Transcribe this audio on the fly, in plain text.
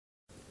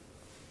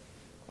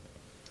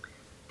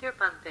Dear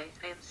Bhante,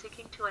 I am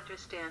seeking to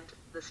understand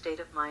the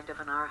state of mind of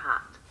an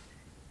arhat.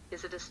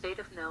 Is it a state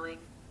of knowing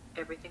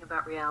everything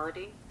about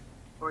reality,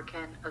 or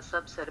can a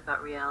subset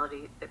about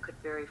reality that could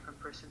vary from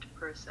person to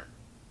person?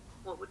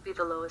 What would be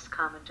the lowest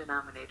common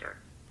denominator?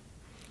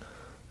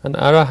 An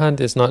arahant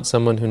is not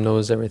someone who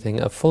knows everything.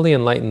 A fully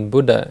enlightened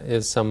Buddha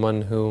is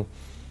someone who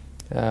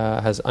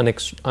has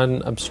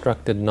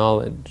unobstructed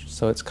knowledge.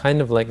 So it's kind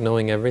of like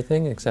knowing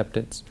everything, except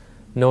it's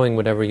knowing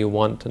whatever you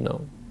want to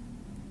know.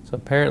 So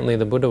apparently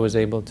the Buddha was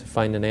able to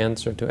find an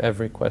answer to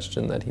every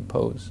question that he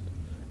posed,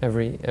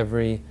 every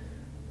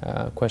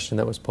question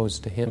that was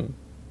posed to him.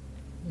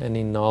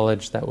 Any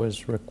knowledge that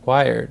was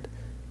required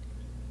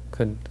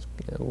there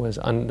was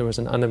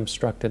an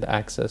unobstructed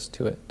access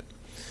to it.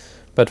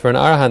 But for an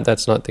arahant,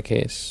 that's not the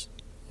case.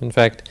 In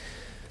fact,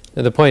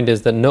 the point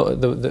is that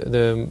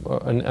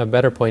a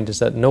better point is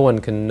that no one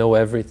can know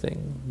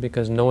everything,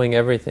 because knowing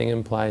everything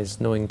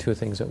implies knowing two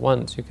things at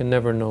once. You can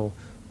never know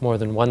more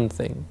than one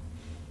thing.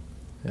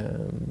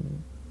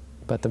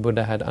 But the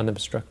Buddha had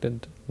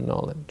unobstructed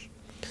knowledge.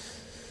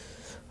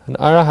 An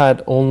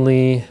arahat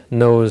only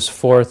knows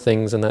four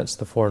things, and that's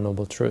the Four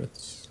Noble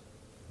Truths.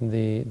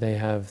 They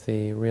have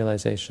the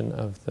realization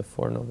of the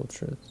Four Noble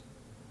Truths.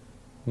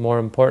 More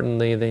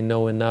importantly, they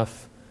know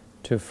enough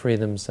to free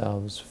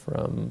themselves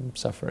from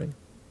suffering.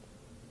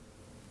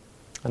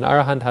 An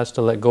arahant has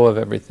to let go of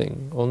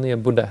everything. Only a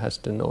Buddha has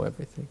to know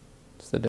everything.